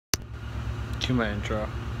to my intro.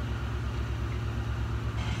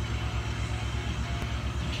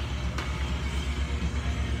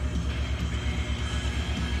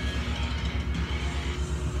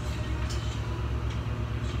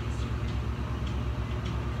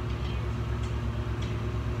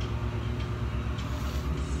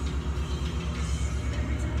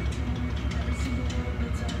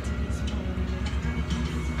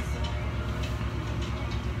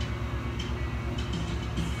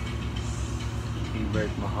 You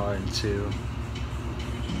break my heart in two.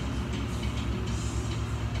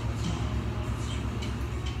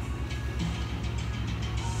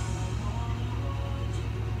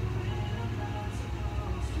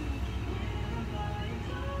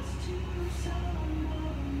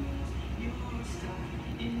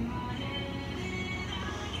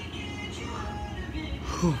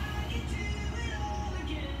 Whew.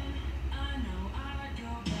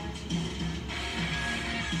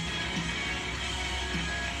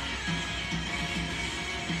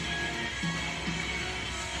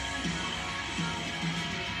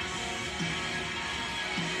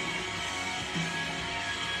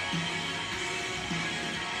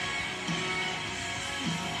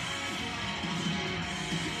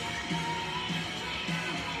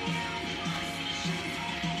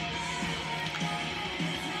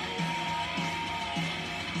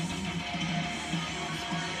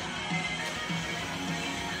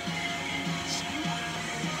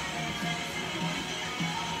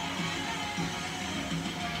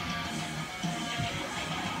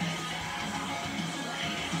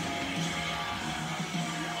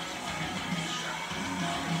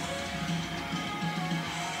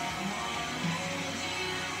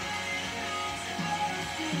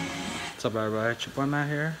 What's up, everybody? It's your boy Matt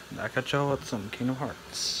here, back at y'all with some Kingdom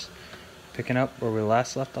Hearts. Picking up where we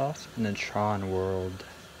last left off in the Tron world.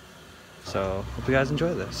 So, hope you guys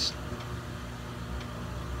enjoy this.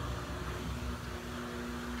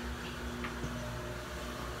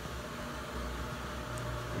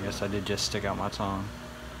 I guess I did just stick out my tongue.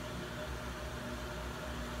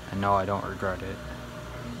 And no, I don't regret it.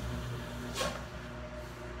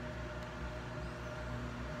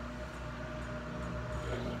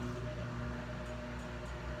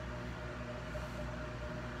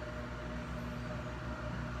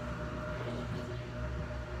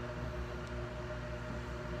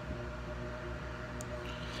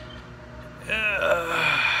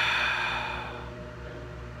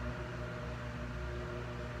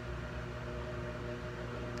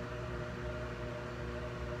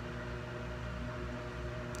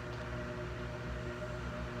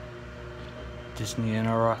 Disney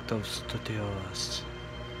Interactive Studios,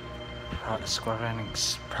 Square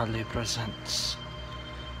Enix proudly presents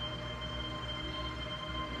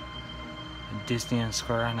a Disney and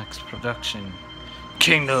Square Enix production,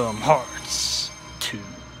 Kingdom Hearts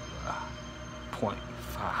 2.5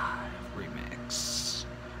 Remix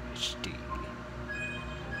HD.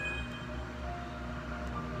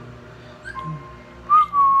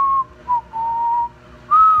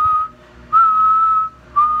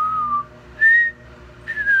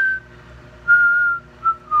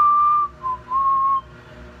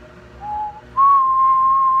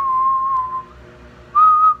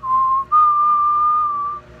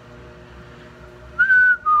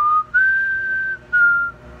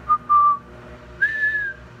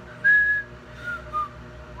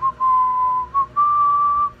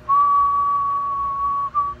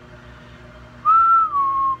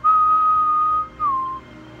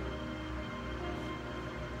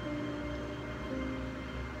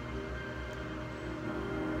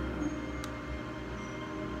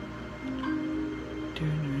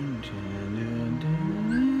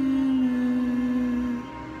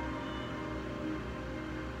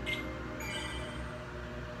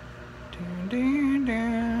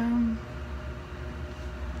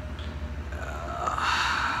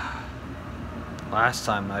 Last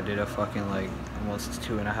time I did a fucking like almost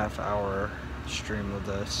 2.5 hour stream of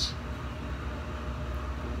this.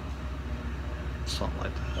 Something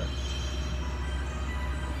like that.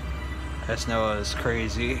 I just know it was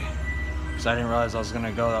crazy. Because I didn't realize I was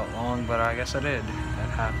gonna go that long, but I guess I did. That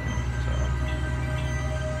happened.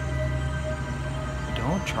 So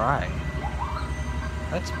don't try.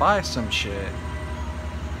 Let's buy some shit.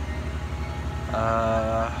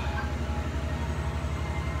 I'll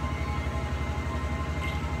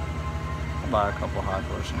buy a couple high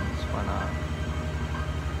potions, why not?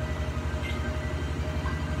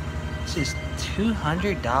 This is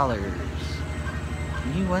 $200.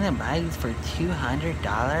 You wanna buy these for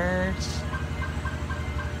 $200?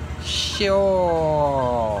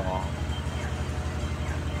 Sure.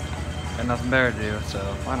 Got nothing better to do, so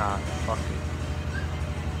why not? Fuck it.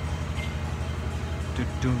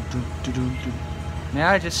 May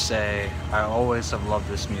I just say, I always have loved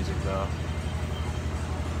this music though.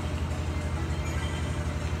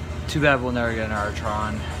 Too bad we'll never get an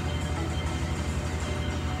Artron.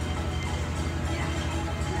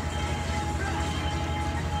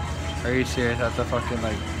 Are you serious? I have to fucking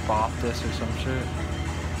like bop this or some shit?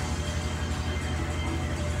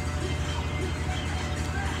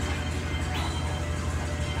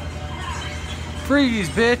 Freeze,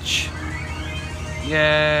 bitch!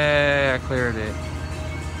 Yeah, I cleared it.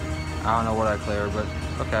 I don't know what I cleared, but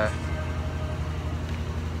okay.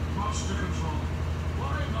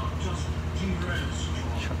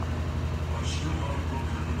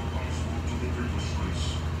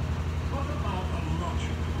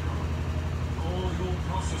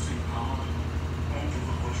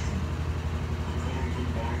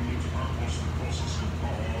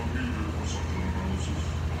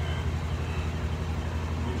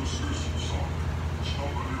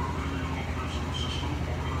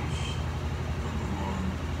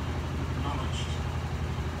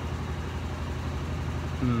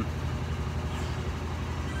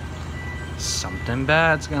 Something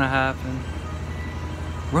bad's gonna happen.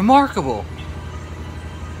 Remarkable!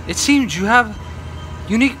 It seems you have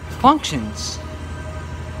unique functions.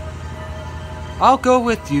 I'll go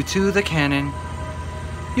with you to the cannon.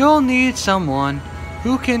 You'll need someone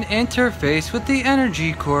who can interface with the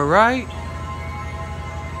energy core, right?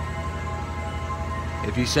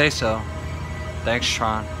 If you say so. Thanks,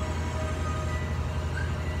 Tron.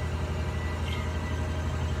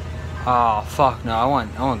 Oh fuck no, I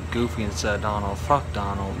want Goofy instead of Donald. Fuck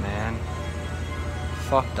Donald, man.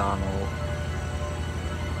 Fuck Donald.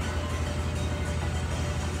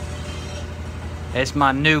 It's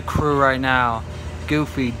my new crew right now.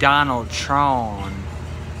 Goofy, Donald, Tron.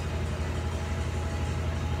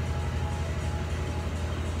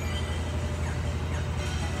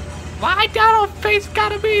 Why Donald face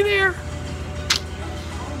gotta be there?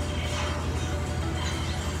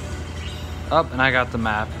 Oh, and I got the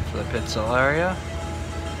map for the Pitzel area.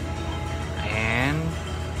 And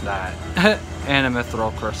that. And a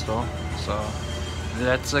mithril crystal. So,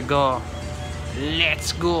 let's go.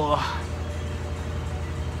 Let's go.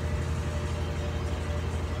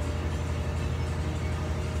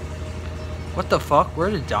 What the fuck? Where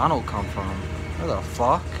did Donald come from? Where the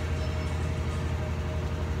fuck?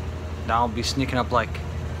 Donald be sneaking up like...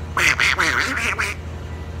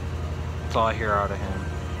 That's all I hear out of him.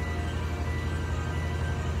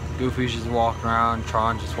 Goofy's just walking around,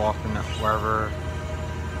 Tron's just walking wherever,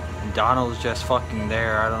 and Donald's just fucking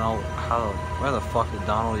there. I don't know where the fuck did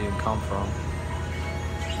Donald even come from?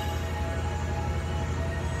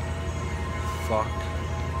 Fuck.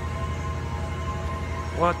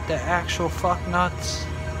 What the actual fuck nuts?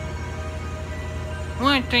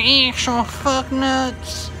 What the actual fuck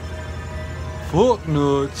nuts? Fuck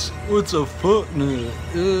nuts? What's a fuck nut?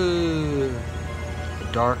 A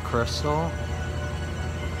dark crystal?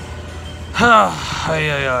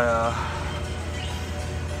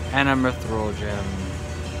 And a mithril gem.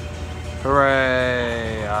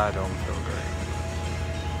 Hooray! I don't feel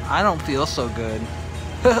great. I don't feel so good.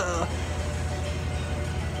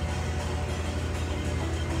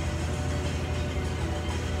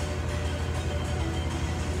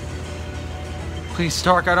 Please,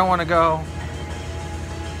 Stark, I don't want to go.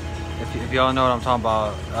 If y'all know what I'm talking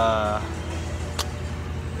about,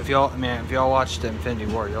 if y'all watched Infinity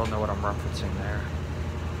War, y'all know what I'm referencing there.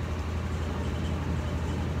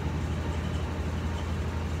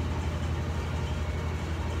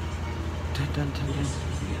 Dun, dun, dun, dun.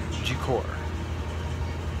 G-Core.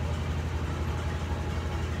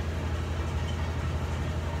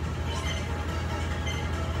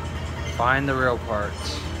 Find the real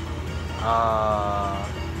parts.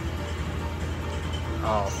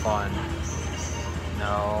 Oh, fun.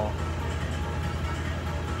 No.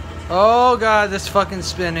 Oh god, this fucking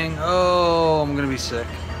spinning. Oh, I'm gonna be sick.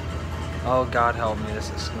 Oh god, help me. This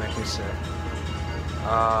is gonna make me sick.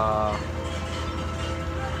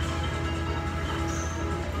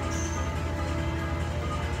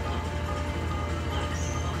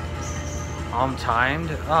 I'm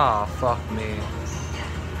timed? Oh, fuck me.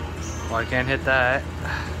 Well, I can't hit that.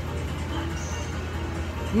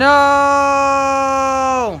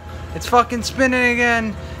 No! It's fucking spinning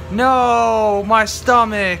again. No, my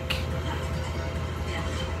stomach.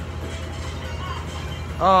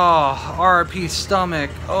 Oh, RP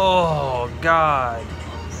stomach. Oh, God.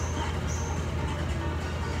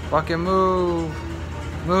 Fucking move.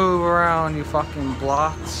 Move around, you fucking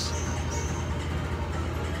blocks.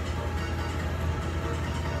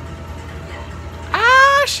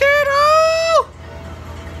 Ah, shit. Oh!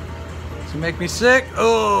 Does it make me sick?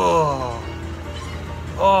 Oh.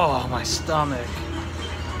 Oh, my stomach.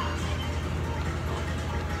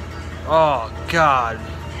 Oh, God.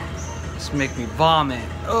 This make me vomit.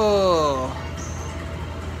 Oh.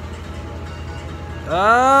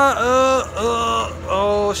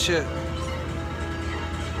 Oh, shit.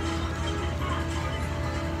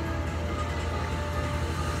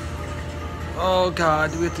 Oh,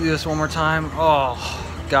 God. Do we have to do this one more time? Oh,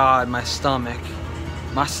 God, my stomach.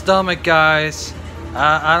 My stomach, guys.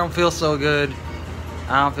 I don't feel so good.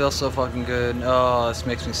 I don't feel so fucking good. Oh, this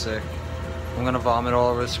makes me sick. I'm gonna vomit all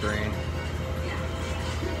over the screen.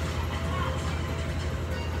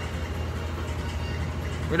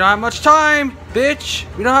 We don't have much time, bitch.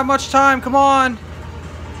 We don't have much time. Come on.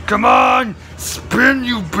 Come on. Spin,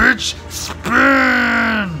 you bitch.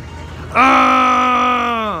 Spin.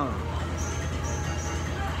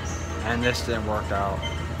 And this didn't work out.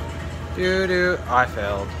 Doo-doo. I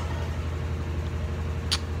failed.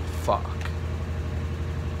 Fuck.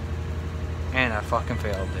 And I fucking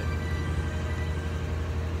failed it.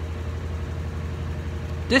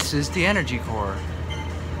 This is the energy core.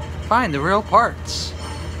 Find the real parts.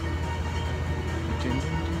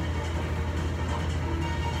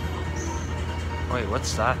 Wait,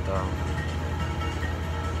 what's that though?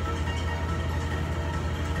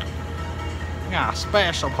 Got a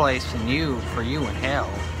special place for you in hell,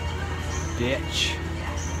 bitch.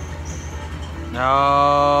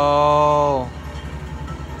 No.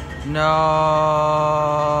 No.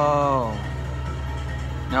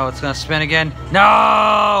 No, it's gonna spin again.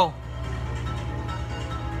 No!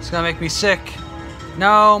 It's gonna make me sick.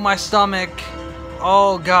 No, my stomach.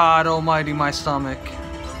 Oh God almighty, my stomach.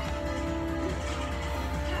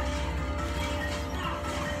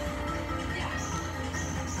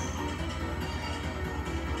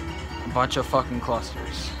 A bunch of fucking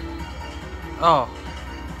clusters. Oh.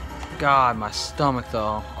 God, my stomach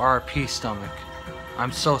though. RP stomach.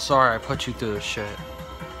 I'm so sorry I put you through this shit.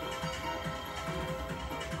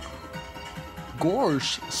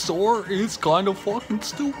 Gosh, Sora is kind of fucking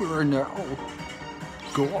stupid right now.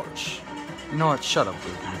 Gosh. You know what? Shut up,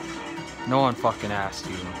 dude. No one fucking asked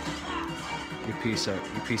you. You piece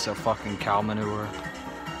of fucking cow manure.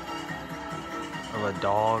 Of a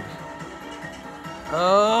dog.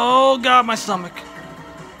 Oh God, my stomach.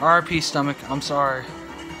 RP stomach. I'm sorry.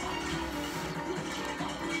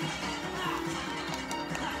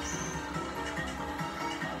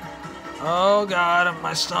 Oh God,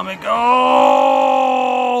 my stomach.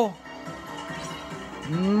 Oh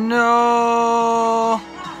no.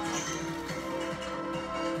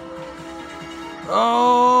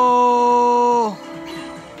 Oh.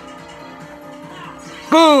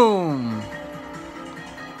 Boom.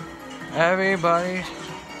 Everybody.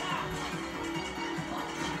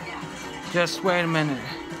 Just wait a minute.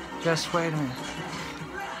 Just wait a minute.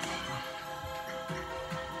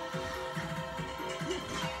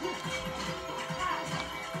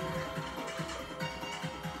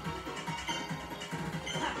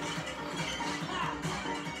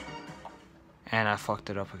 And I fucked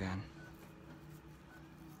it up again.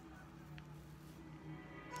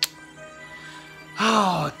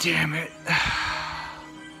 Oh, damn it. I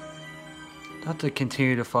have to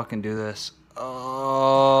continue to fucking do this. Oh.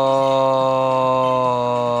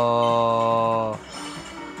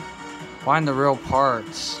 Find the real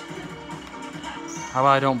parts. How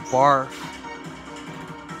about I don't barf?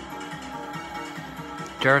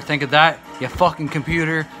 Did you ever think of that? You fucking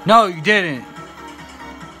computer. No, you didn't.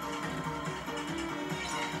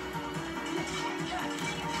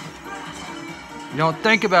 You don't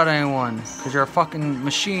think about anyone, because you're a fucking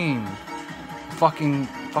machine. Fuck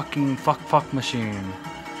machine.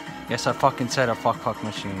 Yes, I fucking said a fuck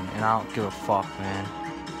machine, and I don't give a fuck, man.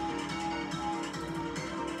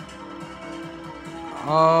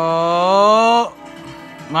 Oh,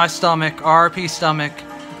 my stomach, RP stomach.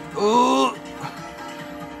 Ooh.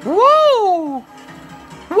 Woo!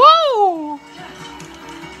 Woo!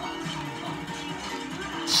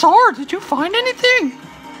 Sora, did you find anything?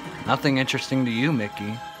 Nothing interesting to you, Mickey.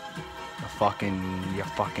 You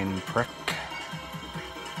fucking prick.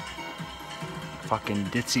 Fucking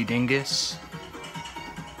ditzy dingus.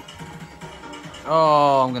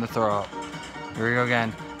 Oh, I'm gonna throw up. Here we go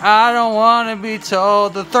again. I don't wanna be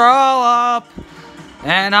told to throw up.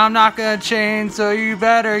 And I'm not gonna change, so you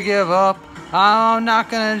better give up. I'm not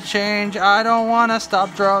gonna change. I don't wanna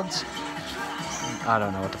stop drugs. I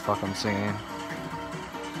don't know what the fuck I'm singing.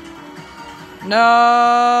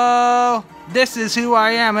 No, this is who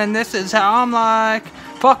I am and this is how I'm like.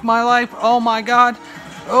 Fuck my life. Oh my God.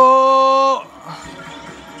 Oh.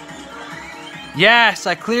 Yes,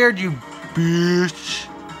 I cleared you, bitch.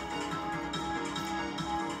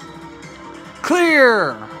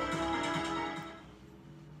 Clear!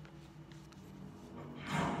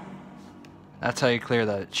 That's how you clear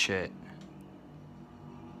that shit.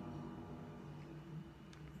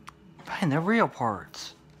 Find the real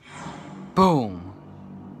parts. Boom.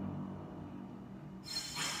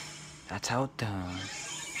 That's how it's done.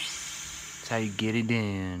 That's how you get it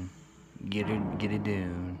done. Get it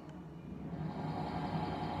done.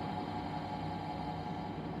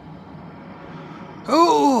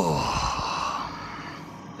 Ooh.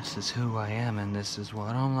 This is who I am and this is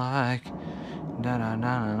what I'm like. Da da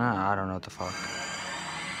da da da. I don't know what the fuck.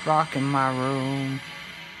 Rocking my room.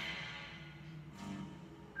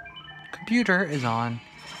 Computer is on.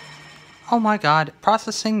 Oh my god.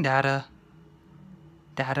 Processing data.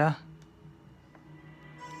 Data.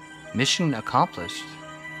 Mission accomplished.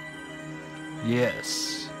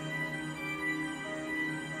 Yes.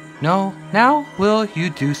 No, now will you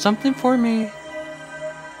do something for me?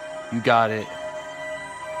 You got it.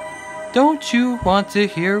 Don't you want to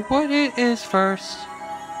hear what it is first?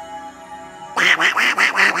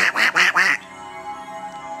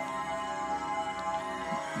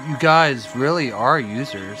 You guys really are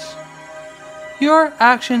users. Your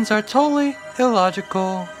actions are totally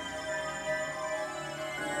illogical.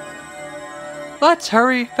 Let's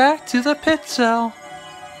hurry back to the pit cell.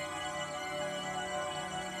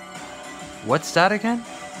 What's that again?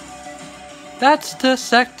 That's the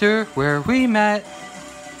sector where we met.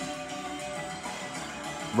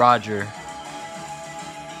 Roger.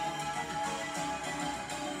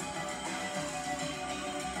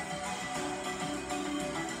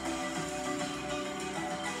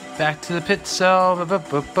 Back to the pit cell. Bum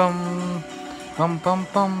bum bum bum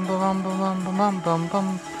bum bum bum bum bum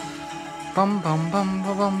bum. Bum bum bum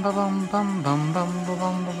bum bum bum bum bum bum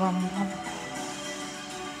bum bum bum.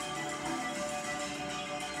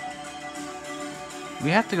 We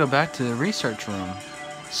have to go back to the research room.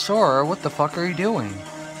 Sora, what the fuck are you doing?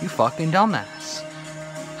 You fucking dumbass.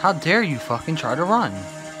 How dare you fucking try to run?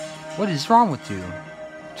 What is wrong with you?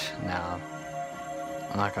 Nah.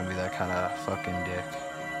 I'm not gonna be that kind of fucking dick.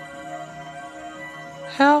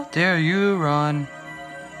 How dare you run?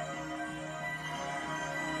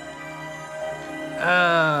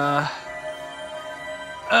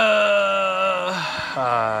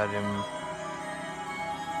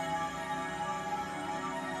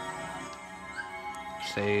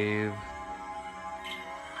 Save.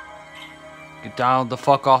 Get Donald the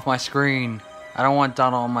fuck off my screen. I don't want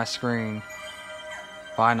Donald on my screen.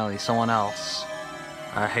 Finally, someone else.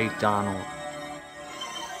 I hate Donald.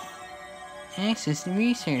 Access the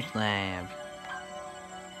research lab.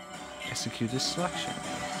 Execute this selection.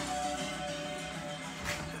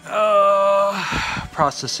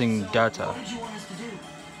 Processing data. What did you want us to do?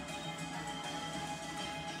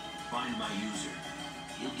 Find my user.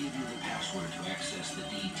 He'll give you the password to access the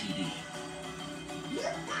DTD.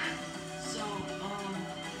 So,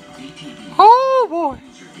 DTD. Oh boy.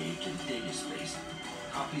 User gave to the data space.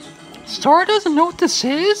 Copies of all Star doesn't know what this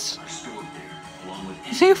is? are stored there, along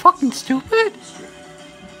with Is he fucking stupid? Is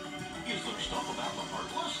there stuff about the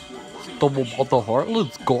Heartless? Double about the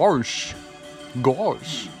Heartless? Gosh.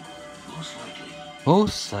 Gosh. Most likely.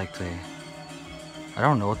 Most likely. I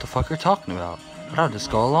don't know what the fuck you're talking about, but I'll just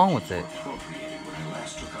go along with it. Appropriated when I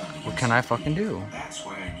last took on the What can I fucking do? That's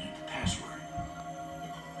why I need the password.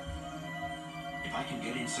 If I can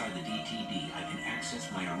get inside the DTD, I can access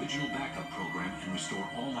my original backup program and restore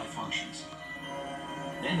all my functions.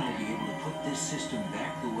 Then I'll be able to put this system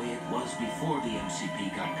back the way it was before the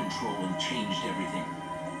MCP got control and changed everything.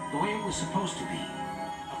 The way it was supposed to be.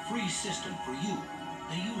 A free system for you,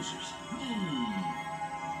 the users.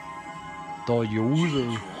 The user.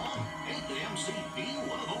 Ain't the MCP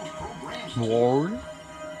one of those programs? Lord?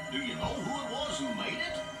 Do you know who it was who made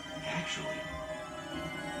it? Actually,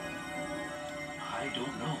 I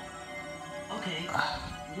don't know. Okay,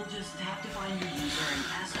 we'll just have to find your user and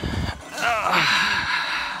ask him.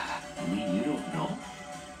 You mean you don't know?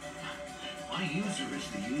 My user is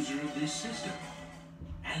the user of this system.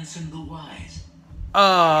 Ansem the Wise.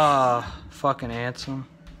 Fucking Ansem.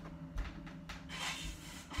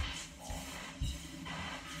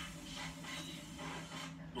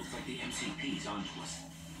 Looks like the MCP's onto us.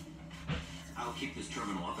 I'll keep this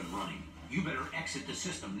terminal up and running. You better exit the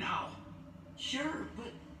system now. Sure,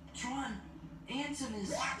 but Tron, Ansem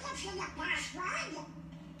is...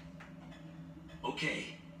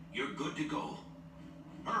 Okay, you're good to go.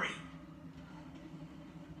 Hurry.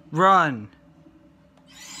 Run.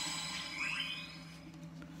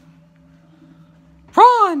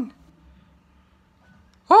 Run!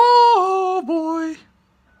 Oh boy.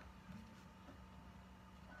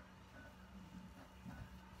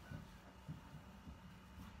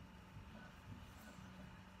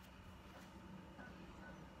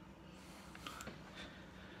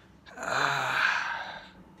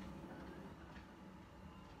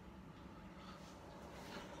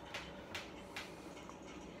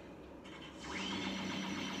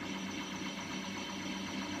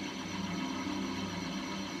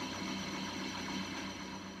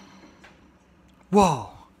 Whoa!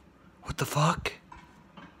 What the fuck?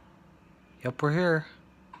 Yep, we're here.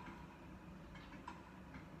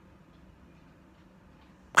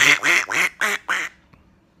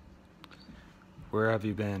 Where have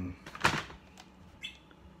you been?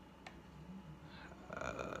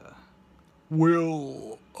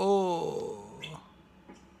 Will. Oh.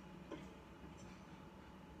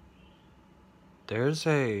 There's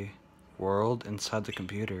a world inside the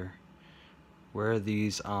computer where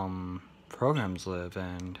these programs live,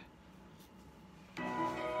 and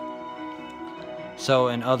so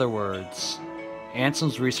in other words,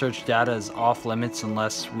 Ansem's research data is off limits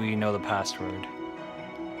unless we know the password.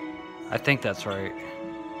 I think that's right.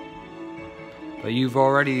 But you've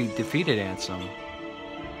already defeated Ansem.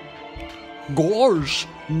 Gosh,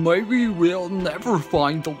 maybe we'll never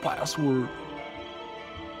find the password.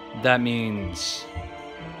 That means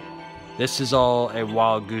this is all a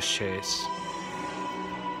wild goose chase.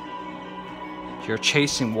 You're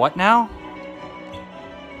chasing what now?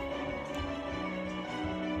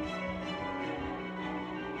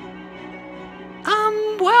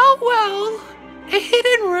 Well, a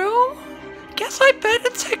hidden room? Guess I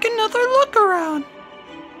better take another look around.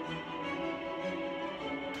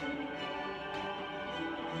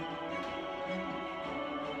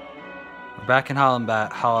 We're back in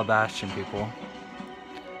Hollow Bastion, people.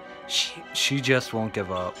 She just won't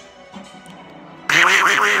give up.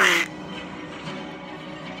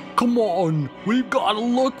 Come on, we've got to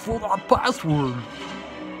look for that password.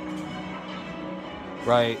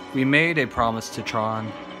 Right, we made a promise to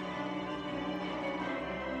Tron.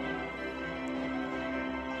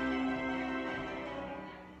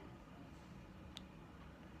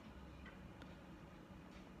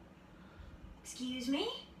 Excuse me?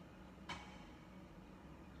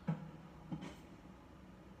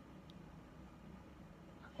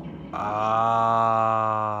 Ah,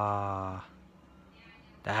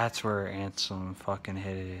 that's where Ansem fucking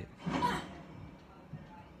hit it.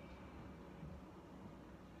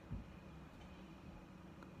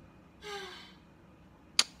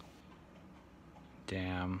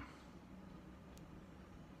 Damn.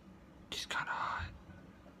 She's kind of hot.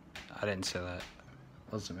 I didn't say that. It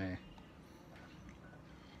wasn't me.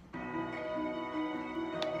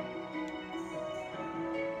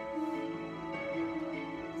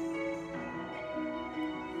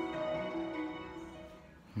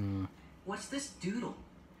 What's this doodle?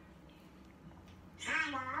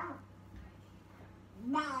 Hello.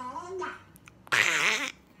 Man.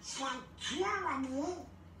 Security.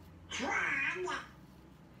 Tron.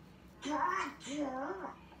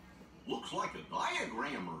 Door. Looks like a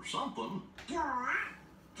diagram or something. Door.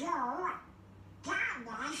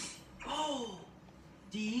 Thomas. Oh!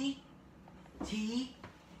 D. T.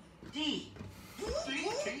 D.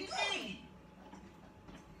 DTD.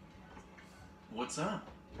 What's up?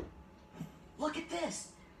 Look at this.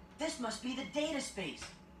 This must be the data space.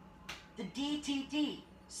 The DTD.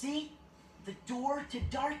 See? The door to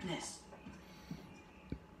darkness.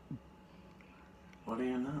 What do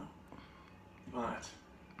you know? But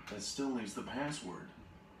that still needs the password.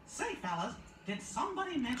 Say, fellas, did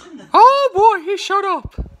somebody mention the... Oh boy, he showed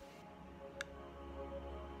up.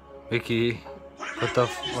 Vicky, what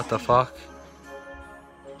the fuck?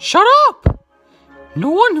 Shut up!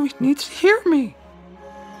 No one needs to hear me.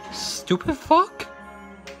 Stupid fuck.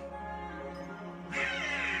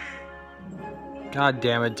 God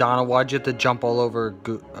damn it, Donald, why'd you have to jump all over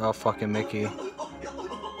fucking Mickey?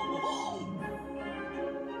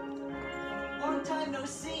 Long time no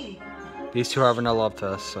see. These two are having a love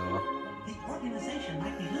fest, so. The organization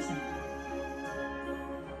might be listening.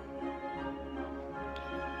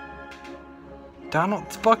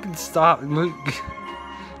 Donald, fucking stop.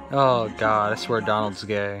 Oh god, I swear Donald's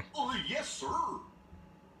gay. Yes, sir.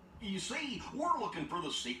 You see, we're looking for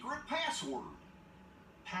the secret password.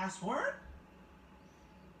 Password?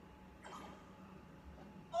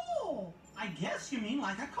 Oh, I guess you mean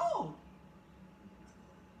like a code.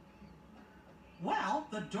 Well,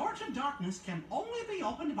 the door to darkness can only be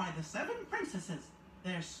opened by the 7 princesses.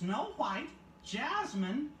 There's Snow White,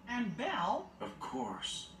 Jasmine, and Belle. Of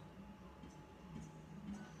course.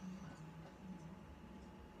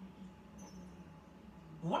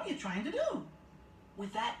 What are you trying to do?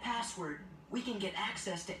 With that password, we can get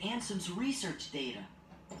access to Ansem's research data.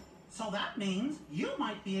 So that means you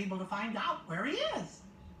might be able to find out where he is.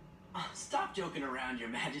 Stop joking around, Your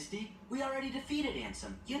Majesty. We already defeated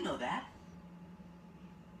Ansem. You know that.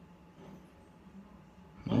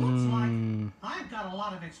 Looks like I've got a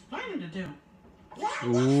lot of explaining to do.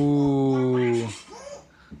 Ooh.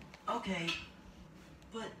 Okay,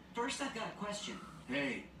 but first I've got a question.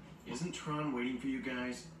 Hey, isn't Tron waiting for you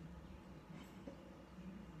guys?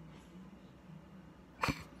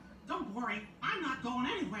 not going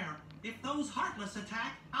anywhere. If those Heartless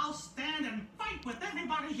attack, I'll stand and fight with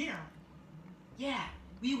everybody here. Yeah,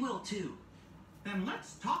 we will too. Then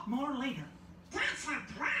let's talk more later. That's a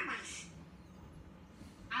promise.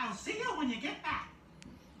 I'll see you when you get back.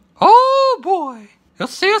 Oh boy, you'll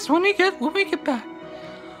see us when we get back.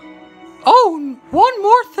 Oh, one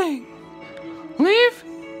more thing.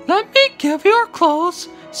 Let me give your clothes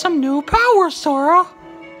some new power, Sora.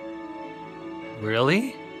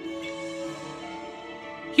 Really?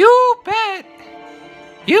 You bet.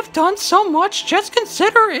 You've done so much, just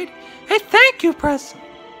consider it a thank you present.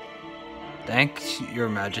 Thanks, Your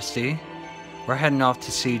Majesty. We're heading off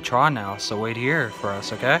to see Tron now, so wait here for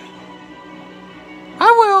us, okay?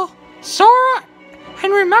 I will, Sora,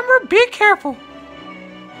 and remember, be careful.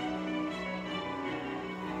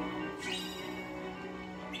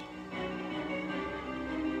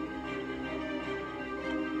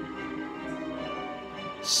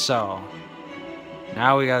 So,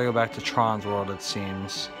 now we gotta go back to Tron's world, it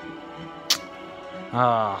seems.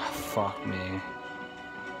 Ah, fuck me.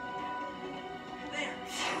 There.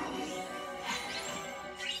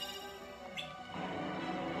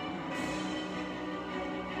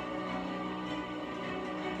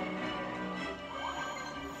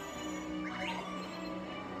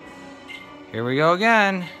 Here we go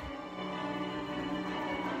again.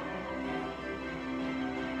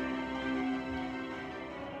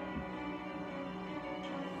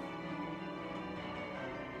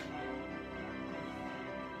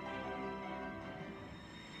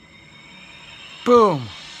 Boom.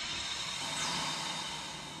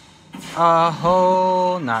 A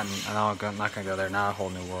whole not gonna go there. Not a whole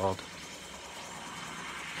new world.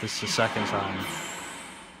 This is the second time.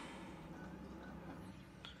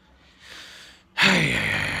 Hey.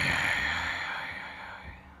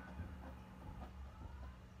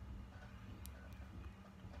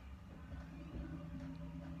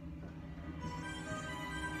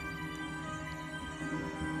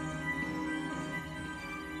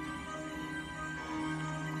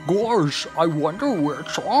 Gosh, I wonder where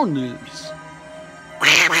Tron is.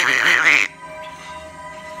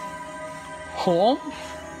 Huh?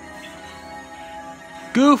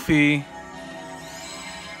 Goofy.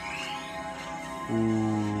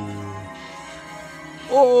 Ooh.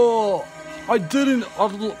 Oh, I didn't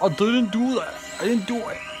do that. I didn't do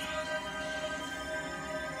it.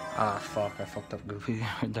 Ah, fuck, I fucked up Goofy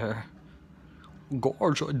right there.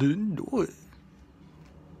 Gosh, I didn't do it.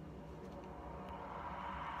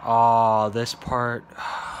 Oh, this part.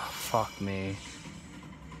 Fuck me.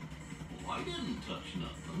 I didn't touch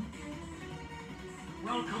nothing.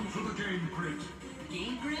 Welcome to the Game Grid.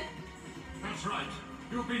 Game Grid? That's right.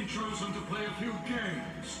 You've been chosen to play a few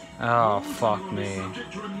games. Oh, Those fuck will be me.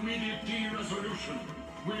 subject to immediate de-resolution.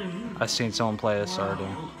 Win. I've seen someone play this already.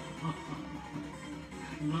 Well,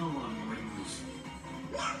 no one wins.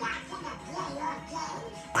 We're not gonna play your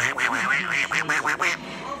games.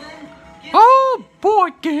 Well then, get Oh,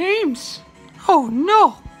 board games! Oh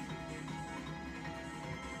no!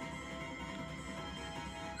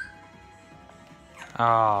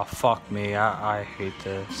 Oh, fuck me. I hate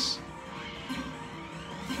this.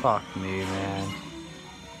 Fuck me, man.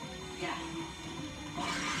 yeah.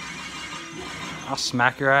 I'll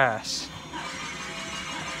smack your ass.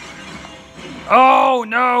 Oh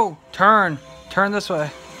no! Turn! Turn this way.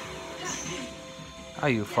 Oh,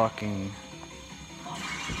 you fucking...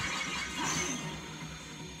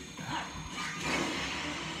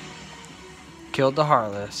 Killed the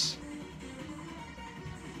Heartless.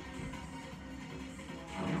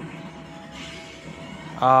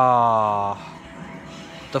 Ah,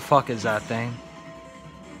 the fuck is that thing?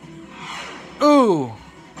 Ooh!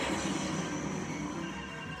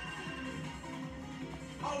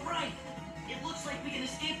 All right. It looks like we can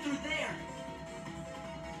escape through there.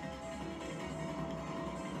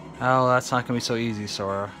 Oh, that's not gonna be so easy,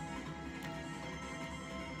 Sora.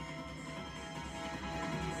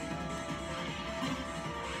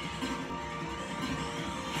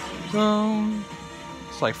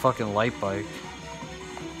 It's like fucking light bike.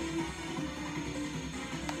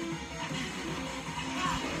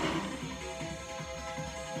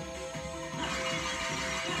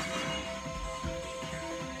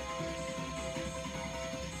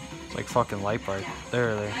 It's like fucking light bike.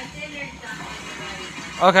 Literally.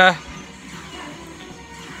 Okay.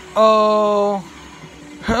 Oh.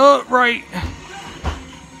 Right.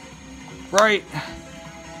 Right.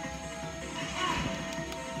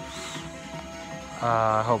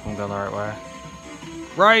 I hope I'm going the right way.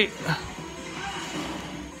 Right.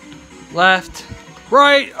 Left.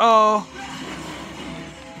 Right. Oh.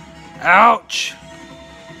 Ouch.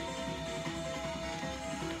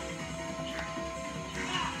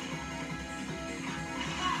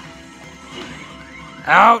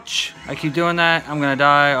 Ouch! I keep doing that. I'm gonna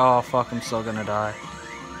die. Oh, fuck. I'm still gonna die.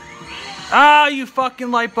 Ah, you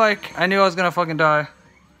fucking light bike. I knew I was gonna fucking die.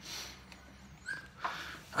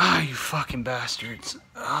 Ah, you fucking bastards.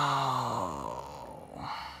 Oh.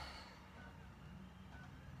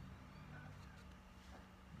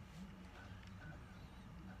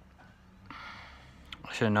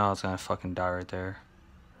 I should've known I was gonna fucking die right there.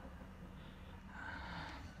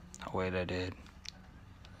 Oh, wait, I did.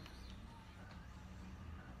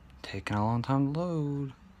 Taking a long time to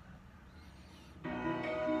load.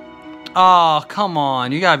 Oh, come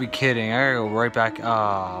on. You gotta be kidding. I gotta go right back.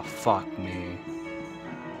 Oh, fuck me.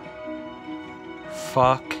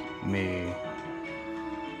 Fuck me.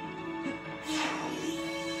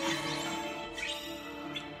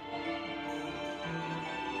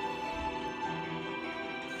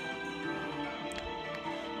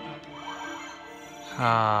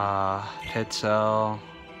 Pit cell.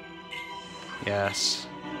 Yes.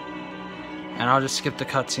 And I'll just skip the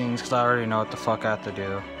cutscenes because I already know what the fuck I have to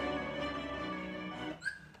do.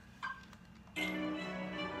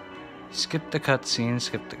 Skip the cutscenes,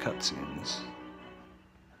 skip the cutscenes.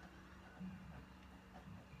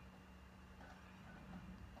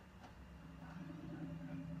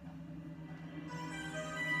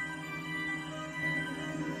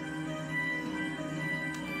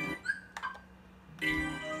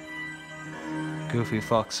 Goofy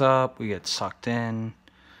fucks up, we get sucked in.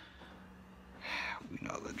 We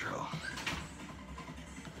know the drill.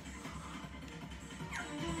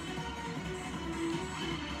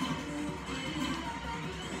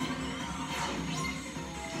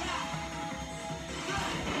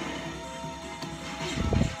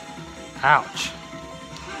 Ouch.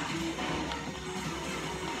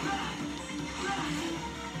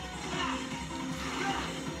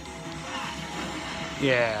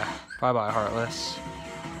 Yeah. Bye-bye, Heartless.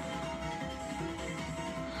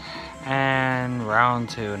 And round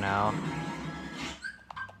 2 now.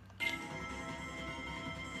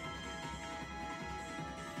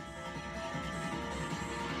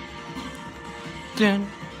 Dun,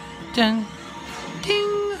 dun,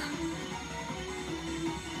 ding.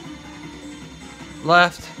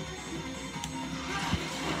 Left.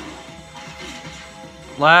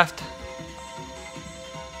 Left.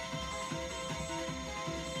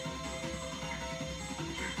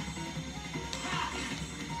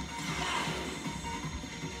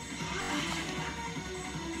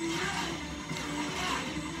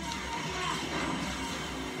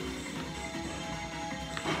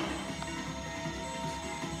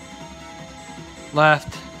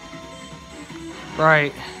 Left.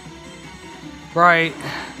 Right. Right.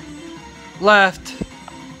 Left.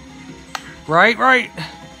 Right, right.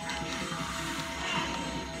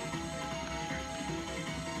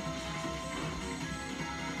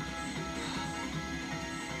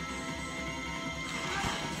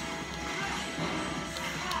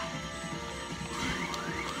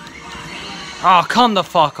 Oh, come the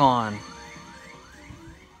fuck on.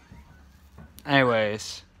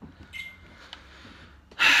 Anyways.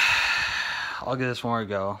 I'll give this one more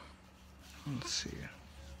go. Let's see.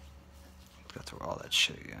 Let's go through all that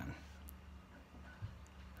shit again.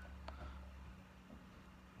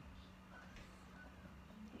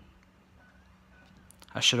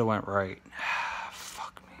 I should have went right.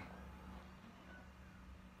 Fuck me.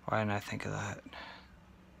 Why didn't I think of that?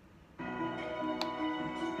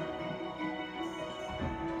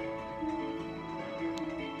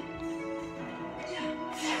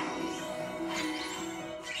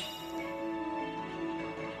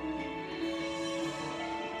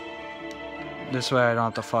 This way I don't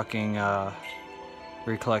have to fucking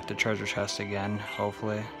recollect the treasure chest again,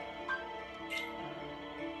 hopefully.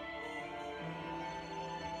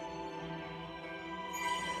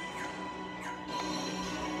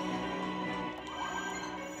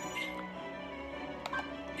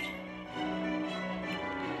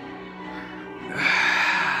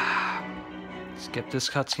 Skip this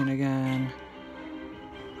cutscene again.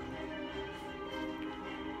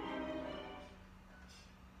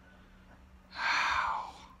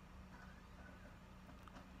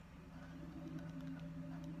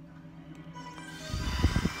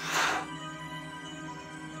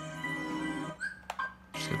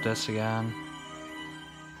 Skip this again.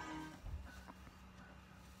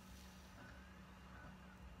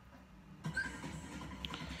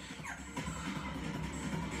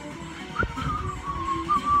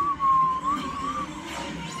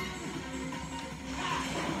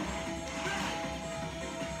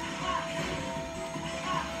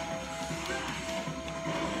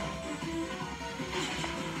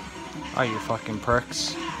 Oh, you fucking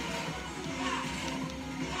pricks.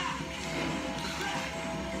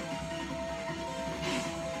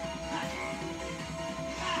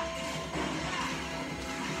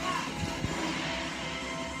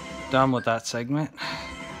 Done with that segment.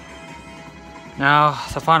 Now,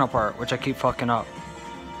 the final part, which I keep fucking up.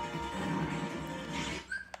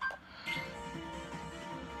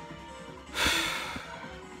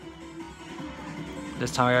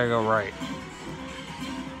 This time I gotta go right.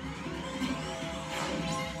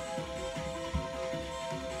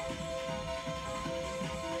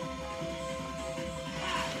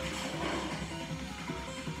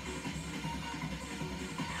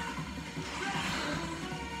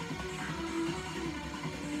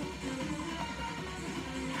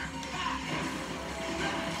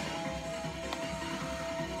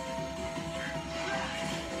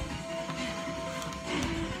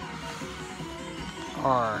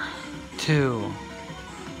 R2.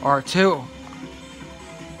 R2.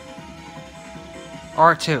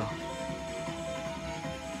 R2.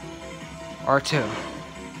 R2.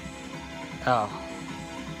 L.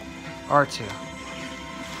 R2.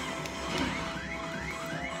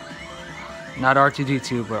 Not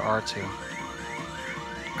R2D2, but R2.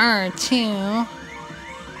 R2.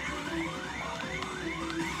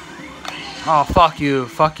 Oh, fuck you.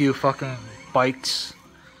 Fuck you, fucking bikes.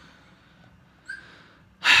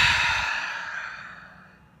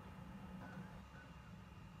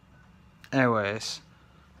 Anyways.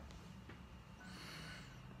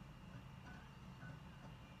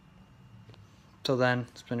 Till then,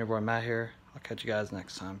 it's been your boy Matt here. I'll catch you guys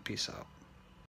next time. Peace out.